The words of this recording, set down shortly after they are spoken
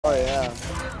Oh yeah.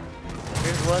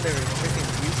 Gears 1, they were freaking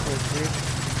useless,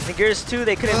 dude. In Gears 2,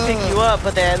 they couldn't pick you up,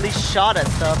 but they at least shot at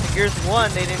stuff. In Gears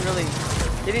 1, they didn't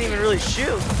even really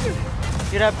shoot.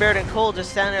 You'd have Barrett and Cole just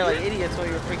standing there like idiots while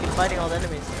you were freaking fighting all the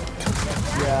enemies.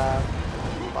 Yeah.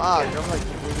 Fuck, I'm like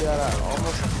completely out of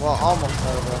almost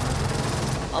out of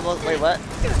ammo. Almost, wait, what?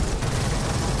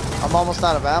 I'm almost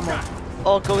out of ammo.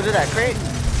 Oh, go to that crate.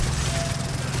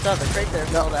 Still have the crate there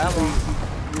for all the ammo.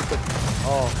 You could,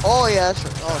 oh yeah, sure.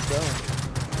 Oh damn.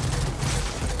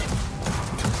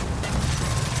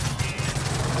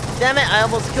 Damn it, I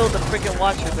almost killed the freaking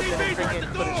Watcher, but then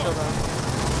freaking put a shield on.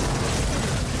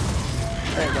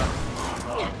 There you go.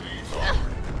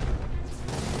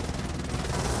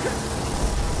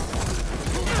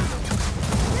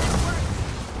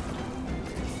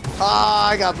 Ah,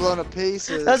 I got blown to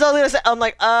pieces. That's all I was gonna say. I'm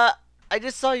like, I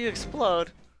just saw you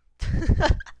explode.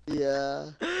 Yeah.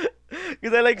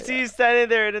 Cause I like see you standing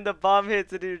there and then the bomb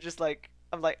hits and you're just like,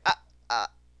 I'm like, yeah.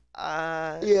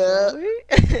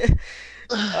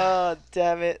 Oh,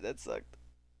 damn it. That sucked.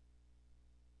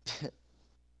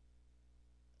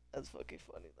 That's fucking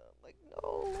funny though. I'm like,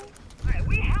 no. Right,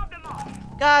 we have them all.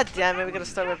 God damn it. We gotta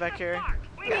start right back here.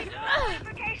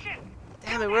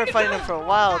 Damn it. We were fighting them for a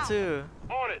while too.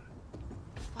 On it.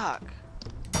 Fuck.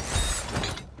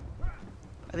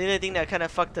 I think the thing that kind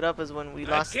of fucked it up is when we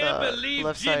lost the left side. I can't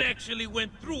believe Jin actually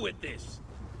went through with this.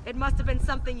 It must have been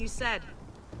something you said.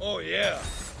 Oh yeah,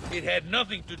 it had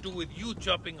nothing to do with you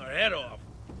chopping her head off.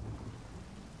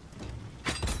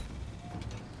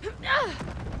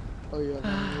 Oh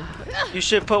yeah. You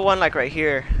should put one like right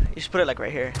here. You should put it like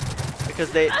right here,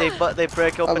 because they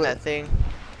break open that thing.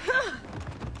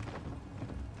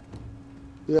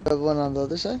 You have one on the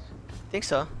other side? Think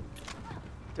so.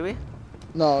 Do we?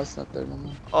 No, it's not there no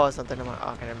more. Oh, it's not there no more.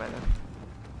 Oh, okay, never mind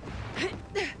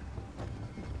then.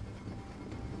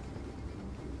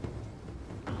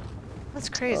 That's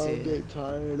crazy. I'm getting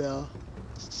tired now.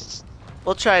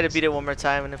 We'll try to beat it one more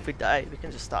time, and if we die, we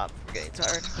can just stop. We're getting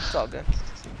tired. It's all good.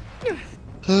 I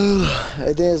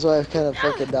think that's why I kind of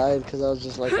fucking died, because I was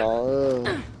just like, oh.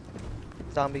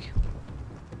 Zombie.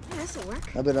 Yeah, this'll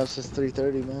work. I've been up since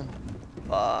 3:30, man.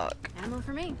 Fuck. Ammo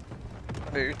for me.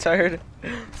 Are you tired?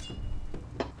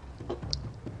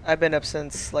 I've been up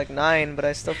since like 9, but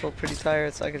I still feel pretty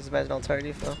tired, so I can just imagine how tired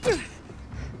you feel.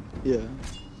 Yeah.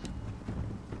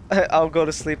 I'll go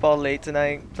to sleep all late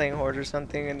tonight playing Horde or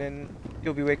something, and then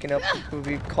you'll be waking up, you'll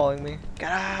be calling me.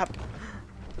 Get up!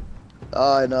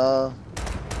 Oh, I know.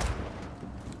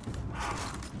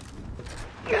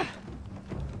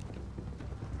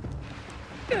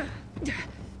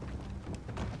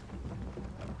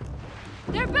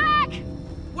 They're back!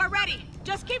 We're ready.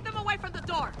 Just keep them away from the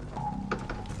door.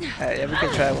 Alright, yeah, we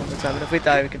can try one more time, and if we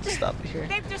die, we can just stop it here.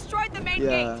 They've destroyed the main Yeah.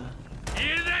 gate.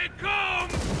 Here they come!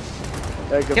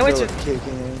 I can Can't wait feel to- it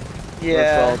kicking in.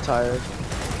 Yeah. We're all tired.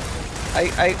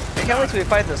 I can't wait till we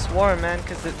fight the Swarm, man,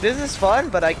 because this is fun,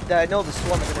 but I know the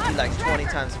Swarm is going to be like 20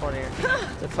 times funnier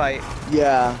to fight.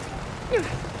 Yeah.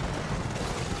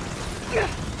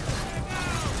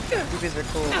 Groupies are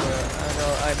cool, but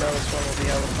I know this one will be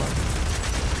hella fun.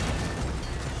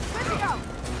 Where'd they go?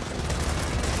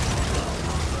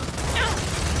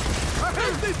 I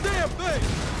hate this damn thing!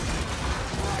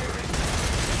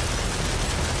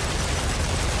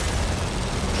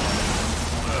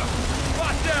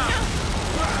 Watch out!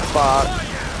 Fuck.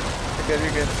 You're good,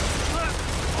 you're good.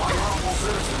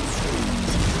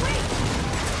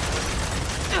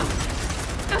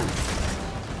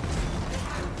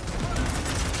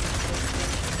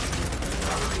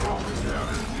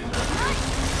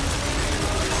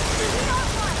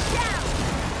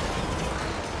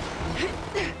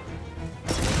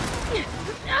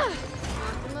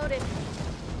 Loaded.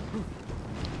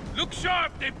 Look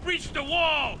sharp! They breached the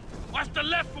wall! Watch the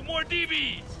left for more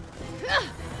DBs!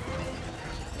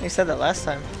 He said that last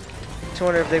time. I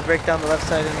wonder if they break down the left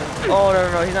side and then... Oh,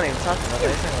 no, he's not even talking about that.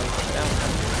 He's talking about down.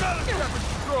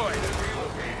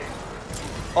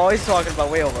 Oh, he's talking about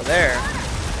way over there.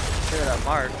 Look at that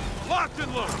mark. Locked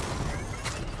and loaded!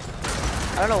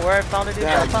 I don't know where I found it, dude,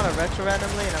 but I found a retro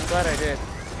randomly, and I'm glad I did.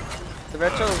 The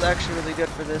retro is actually really good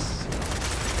for this.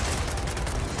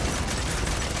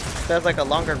 It has like a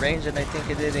longer range than I think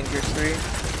it did in Gears 3.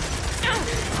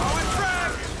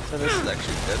 So this is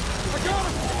actually good.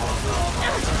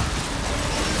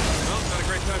 Well, not a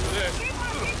great time for this. Keep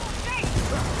our people safe.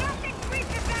 Nothing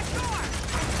breaches that door.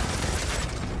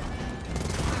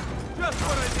 Just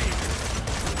what I need.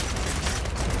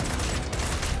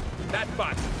 That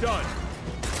bot's done.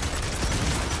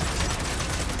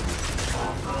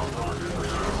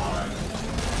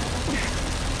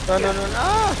 No.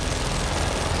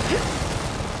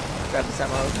 Grab this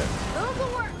ammo real quick.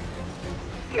 This'll work.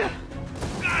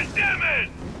 God damn it!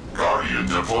 Guardian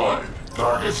deployed.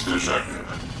 Targets detected.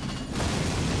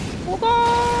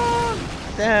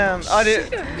 Damn. Oh,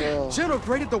 dude. Yo. General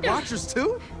graded the Watchers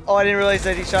too? Oh, I didn't realize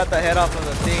that he shot the head off of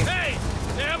the thing. Hey,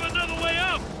 they have another way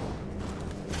up.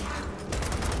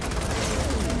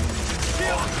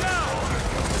 Shield down.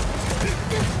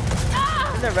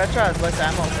 And the retro has less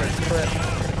ammo for its clip.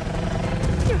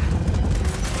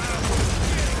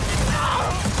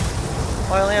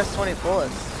 Oh, it only has 20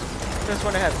 bullets. This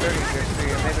one had 30 here.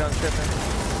 Maybe I'm tripping.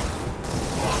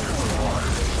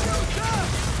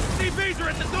 DBs are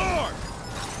at the door.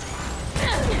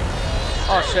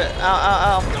 Oh shit. Ow,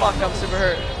 ow, ow. Fuck, I'm super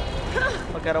hurt.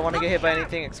 Okay, I don't want to get hit by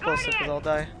anything explosive because I'll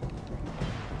die.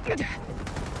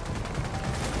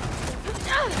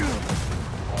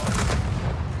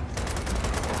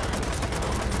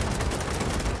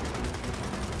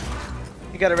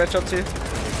 You got a retro too?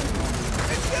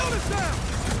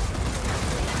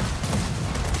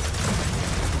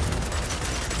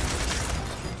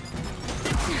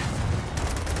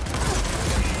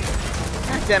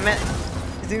 God damn it.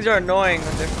 These things are annoying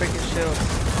with their freaking shields.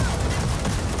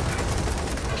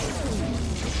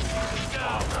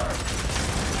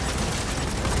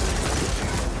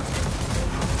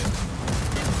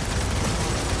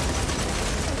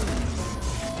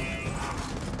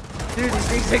 Dude, these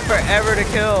things take forever to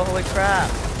kill. Holy crap.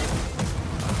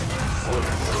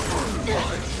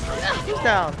 Who's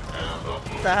down?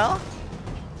 What the hell?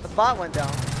 The bot went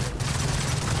down.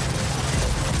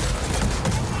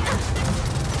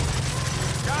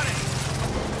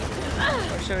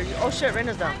 Oh shit, oh shit,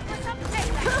 Reina's down.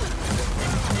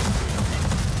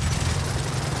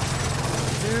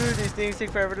 Dude, these things take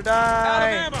forever to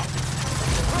die.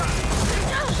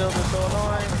 Shields are so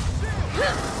annoying.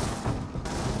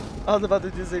 I was about to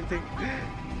do the same thing.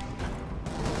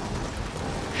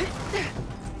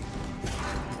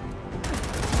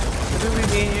 Maybe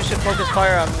me and you should focus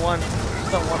fire on one.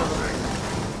 Just on one of them.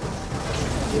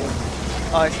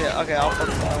 Oh, I see it. Okay, I'll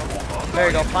focus on one. There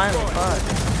you go, finally, fuck.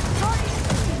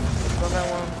 On that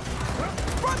one.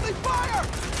 Friendly fire!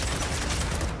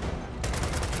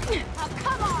 Oh,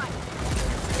 come on.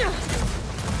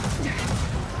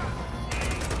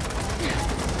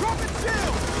 Dropping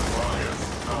shield!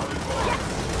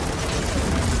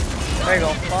 There you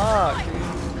go, fuck,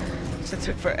 dude. This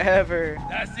took forever.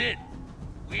 That's it.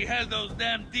 We held those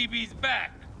damn DBs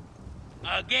back.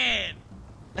 Again.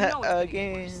 You know it's gonna get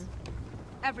Again. worse.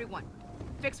 Everyone,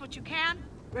 fix what you can,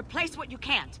 replace what you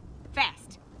can't.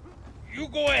 Fast. You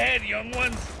go ahead, young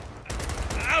ones.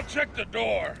 I'll check the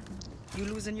door. You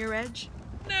losing your edge?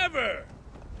 Never.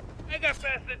 I got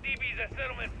past the DBs at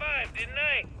Settlement 5, didn't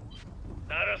I?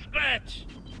 Not a scratch.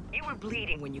 You were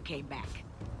bleeding when you came back.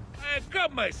 I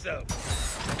cut myself.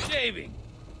 Shaving.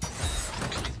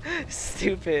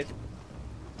 Stupid.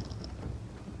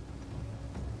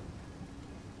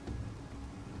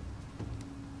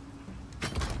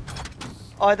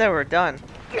 Oh, I thought we were done.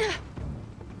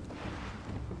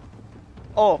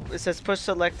 Oh, it says push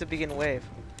select to begin wave.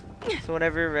 So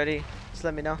whenever you're ready, just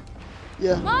let me know.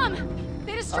 Yeah. Mom,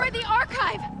 they destroyed the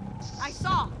archive I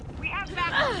saw. We have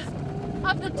backups.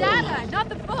 of the data, not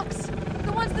the books.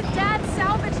 The ones that Dad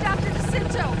salvaged after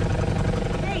Jacinto.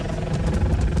 Nate.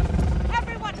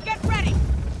 Everyone, get ready.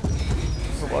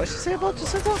 What did she say about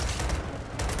Jacinto?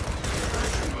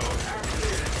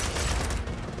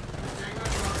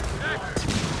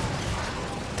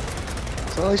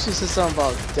 So like she said something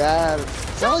about dad.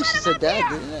 It's not like she said dad,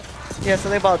 didn't it? Yeah,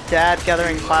 something about Dad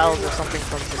gathering files or something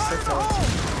from Jacinto.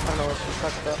 I don't know what she was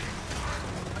talking about.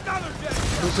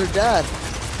 Who's her dad?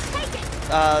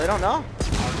 They don't know.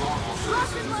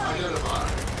 Lost and load.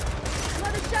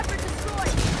 Mother Shepherd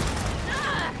destroyed.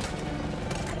 Ah!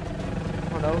 I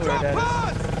don't know who her dad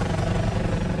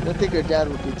I don't think her dad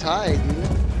would be Thai, do you? is.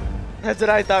 That's what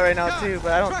I thought right now too,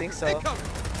 but I don't think so. I Incoming.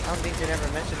 don't think they never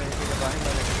mentioned anything about him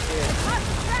as a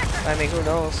kid. I mean, who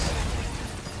knows?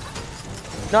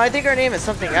 No, I think her name is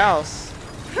something else.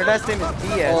 Her last name is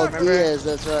Diaz, Oh, remember? Diaz,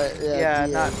 that's right. Yeah, Yeah,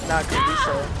 Diaz. not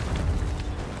Caldiso.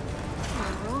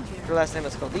 Her last name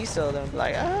is Caldiso, then I'm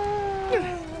like,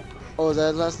 ah. Oh, is that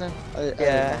his last name? I don't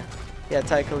Yeah, know. yeah,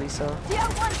 Ty Caldiso.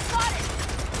 DL1 spotted.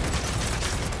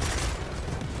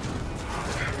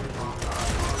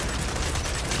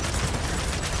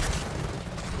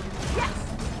 Yes.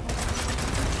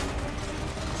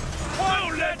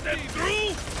 Don't let them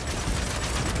through.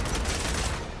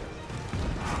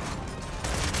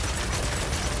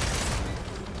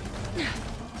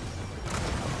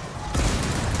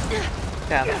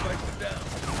 Yeah.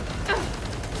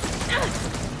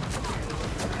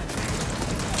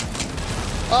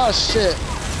 Oh, Oh shit.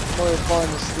 I'm already falling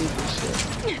asleep and shit.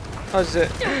 Oh shit.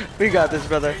 We got this,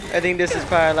 brother. I think this is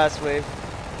probably our last wave.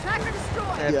 Tracker destroyed.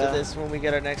 After Yeah. this, when we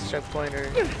get our next checkpoint or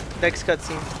next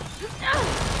cutscene.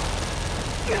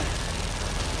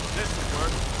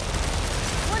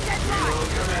 One dead body.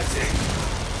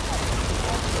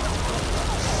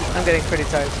 I'm getting pretty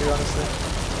tired too, honestly.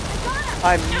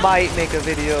 I might make a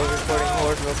video recording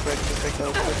Horde real quick, just like a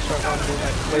quick short one, doing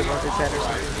like wave 1 through 10 or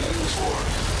something.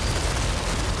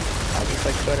 I'll just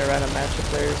like go to random match with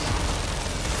players.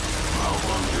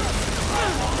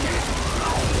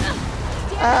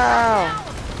 Ow!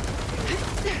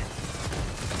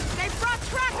 They brought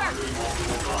Tracker!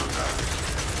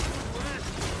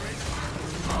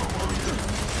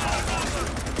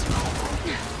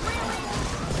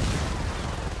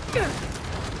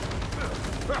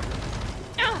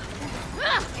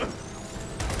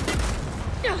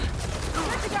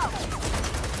 Let's go.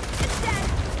 It's dead.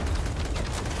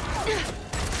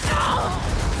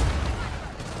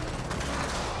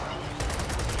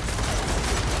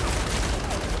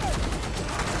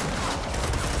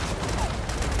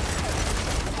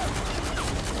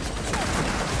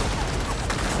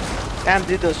 Damn,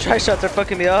 dude, those tri-shots are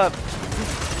fucking me up.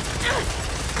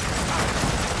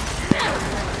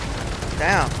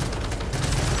 Damn.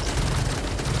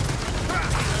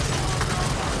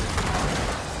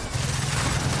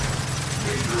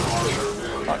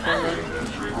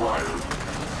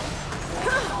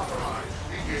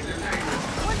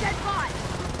 One dead body.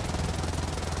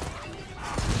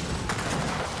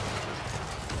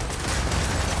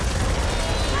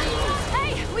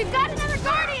 Hey, we've got another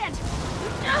Guardian.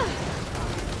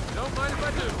 Don't mind if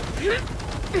I do.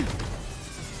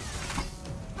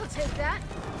 I'll take that.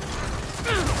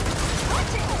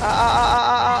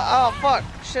 Oh, fuck.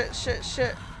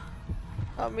 Shit.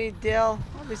 Help me, Dale.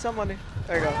 Help me, somebody.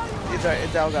 There you go. It's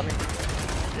alright, Dale got me.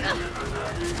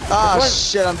 Ah What?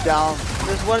 shit, I'm down.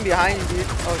 There's one behind you, dude.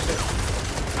 Oh, shit.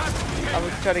 I'm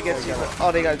gonna try to get you.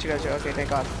 Oh, they got you. Okay, thank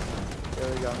God.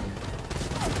 There we go.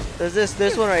 There's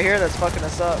this one right here that's fucking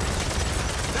us up.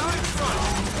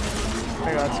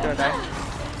 There you go, it's gonna die.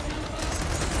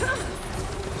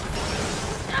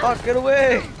 Fuck, get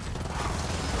away!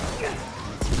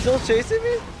 Still chasing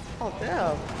me? Oh,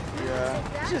 damn. Yeah.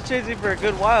 He's just chasing for a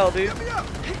good while, dude.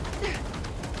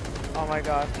 Oh my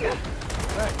God. There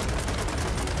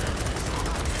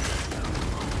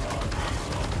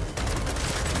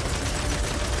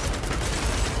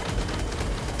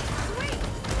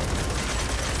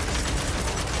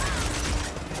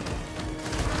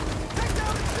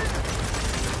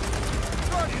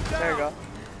you go.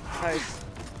 Nice.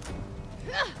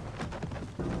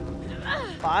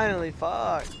 Finally,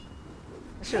 fuck.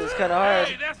 That shit was kinda hard.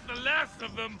 Hey, that's the last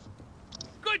of them.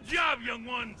 Good job, young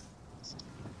ones.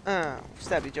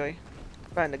 Stab you, Joey.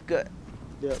 Right in the gut.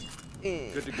 Yep.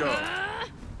 Good to go.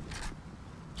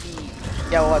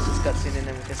 Yeah, we'll watch this cutscene and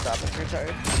then we can stop if you're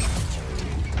tired.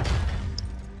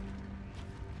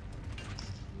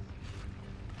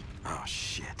 Oh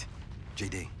shit.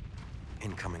 JD,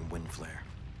 incoming wind flare.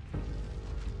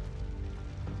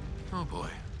 Oh boy.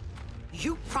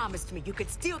 You promised me you could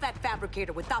steal that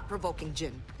fabricator without provoking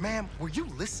Jin. Ma'am, were you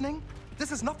listening? This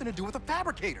has nothing to do with a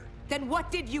fabricator. Then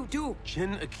what did you do?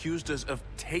 Jin accused us of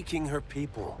taking her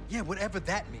people. Yeah, whatever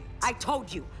that means. I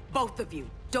told you, both of you,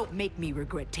 don't make me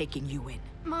regret taking you in.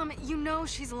 Mom, you know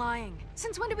she's lying.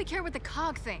 Since when do we care what the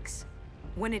cog thinks?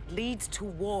 When it leads to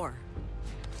war.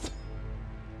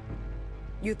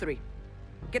 You three,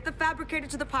 get the fabricator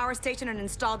to the power station and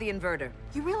install the inverter.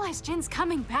 You realize Jin's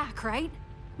coming back, right?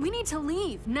 We need to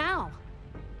leave, now.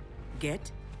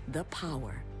 Get the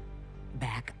power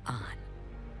back on.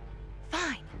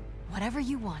 Fine. Whatever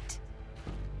you want.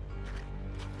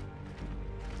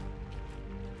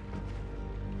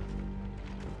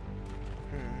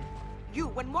 You,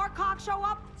 when more cogs show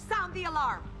up, sound the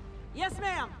alarm. Yes,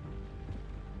 ma'am.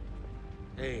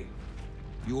 Hey,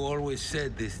 you always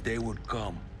said this day would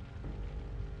come.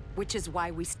 Which is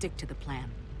why we stick to the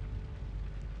plan.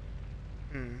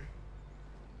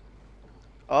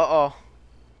 Uh-oh,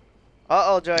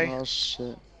 Joey. Oh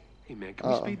shit. Hey man, can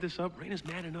we speed this up? Rain is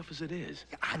mad enough as it is.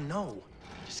 Yeah, I know.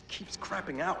 It just keeps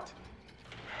crapping out.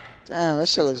 Damn, that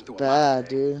shit looks bad,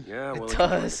 dude. Yeah, well, It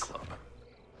does. club.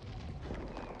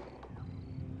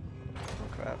 Oh,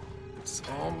 crap. It's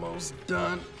almost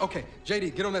done. Okay,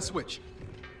 JD, get on that switch.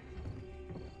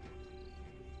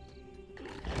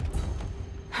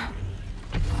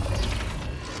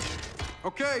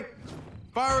 Okay,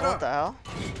 fire it What up. the hell?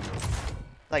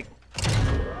 Like,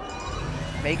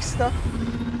 make stuff?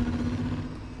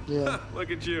 Yeah. Look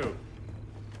at you.